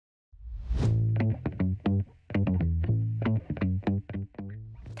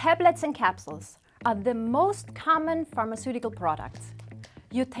Tablets and capsules are the most common pharmaceutical products.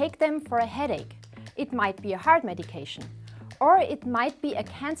 You take them for a headache. It might be a heart medication, or it might be a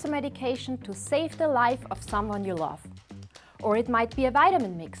cancer medication to save the life of someone you love. Or it might be a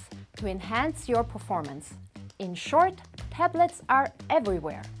vitamin mix to enhance your performance. In short, tablets are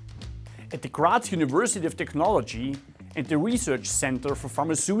everywhere. At the Graz University of Technology and the Research Center for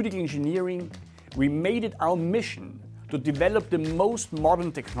Pharmaceutical Engineering, we made it our mission to develop the most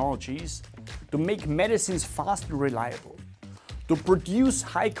modern technologies to make medicines fast and reliable, to produce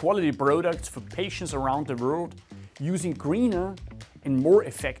high-quality products for patients around the world using greener and more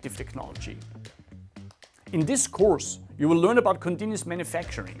effective technology. In this course, you will learn about continuous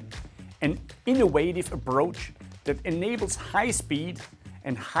manufacturing, an innovative approach that enables high-speed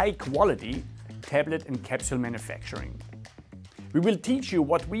and high-quality tablet and capsule manufacturing. We will teach you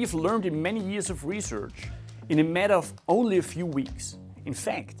what we've learned in many years of research in a matter of only a few weeks. In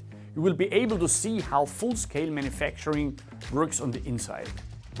fact, you will be able to see how full-scale manufacturing works on the inside.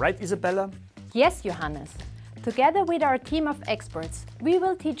 Right, Isabella? Yes, Johannes. Together with our team of experts, we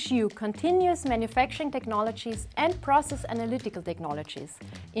will teach you continuous manufacturing technologies and process analytical technologies,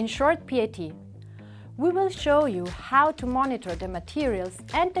 in short PAT. We will show you how to monitor the materials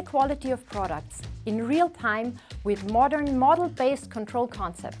and the quality of products in real time with modern model-based control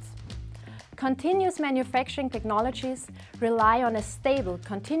concepts. Continuous manufacturing technologies rely on a stable,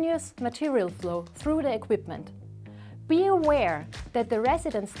 continuous material flow through the equipment. Be aware that the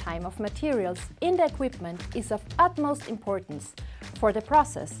residence time of materials in the equipment is of utmost importance for the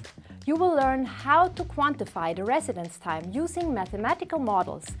process. You will learn how to quantify the residence time using mathematical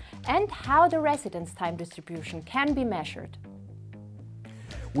models and how the residence time distribution can be measured.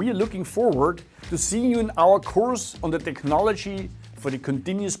 We are looking forward to seeing you in our course on the technology for the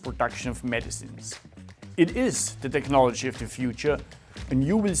continuous production of medicines. It is the technology of the future, and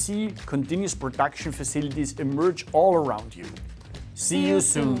you will see continuous production facilities emerge all around you. See you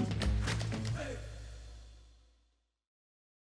soon!